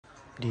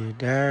Dear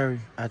diary,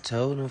 I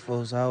told them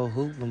folks I was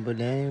hooping, but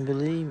they ain't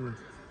believe me.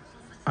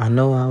 I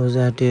know I was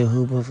out there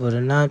hooping for the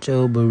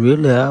nacho, but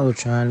really I was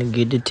trying to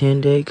get the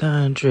 10-day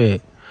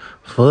contract.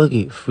 Fuck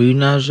it, free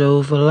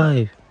nacho for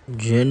life.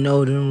 Just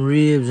know them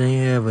ribs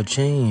ain't have a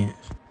chance.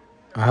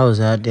 I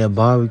was out there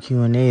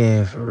barbecuing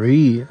their ass for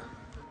real.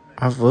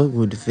 I fuck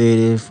with the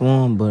fed ass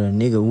form, but a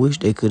nigga wish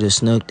they could've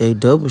snuck they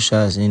double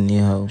shots in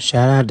there hoe.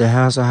 Shout out to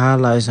House of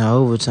Highlights and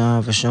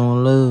Overtime for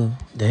showing love.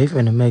 They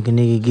finna make a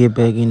nigga get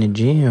back in the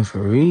gym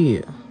for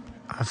real.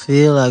 I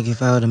feel like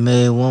if I would've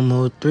made one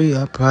more three,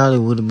 I probably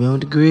would've been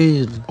with the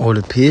Grizzlies or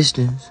the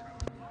Pistons.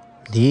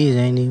 These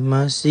ain't even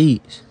my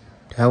seats.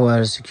 That's why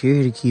the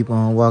security keep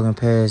on walking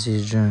past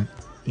his joint.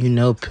 You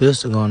know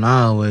Pistol gonna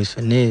always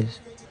finesse,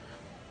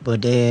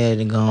 but they had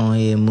to go on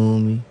ahead and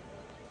move me.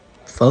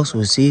 Folks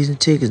with season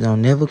tickets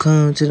don't never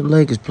come to the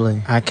Lakers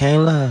play. I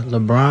can't lie,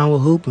 LeBron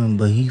was hooping,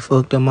 but he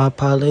fucked up my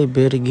parlay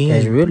bet again.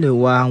 That's really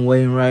why I'm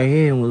waiting right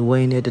here and was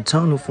waiting at the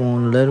tunnel for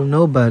him to let him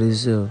know about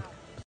himself.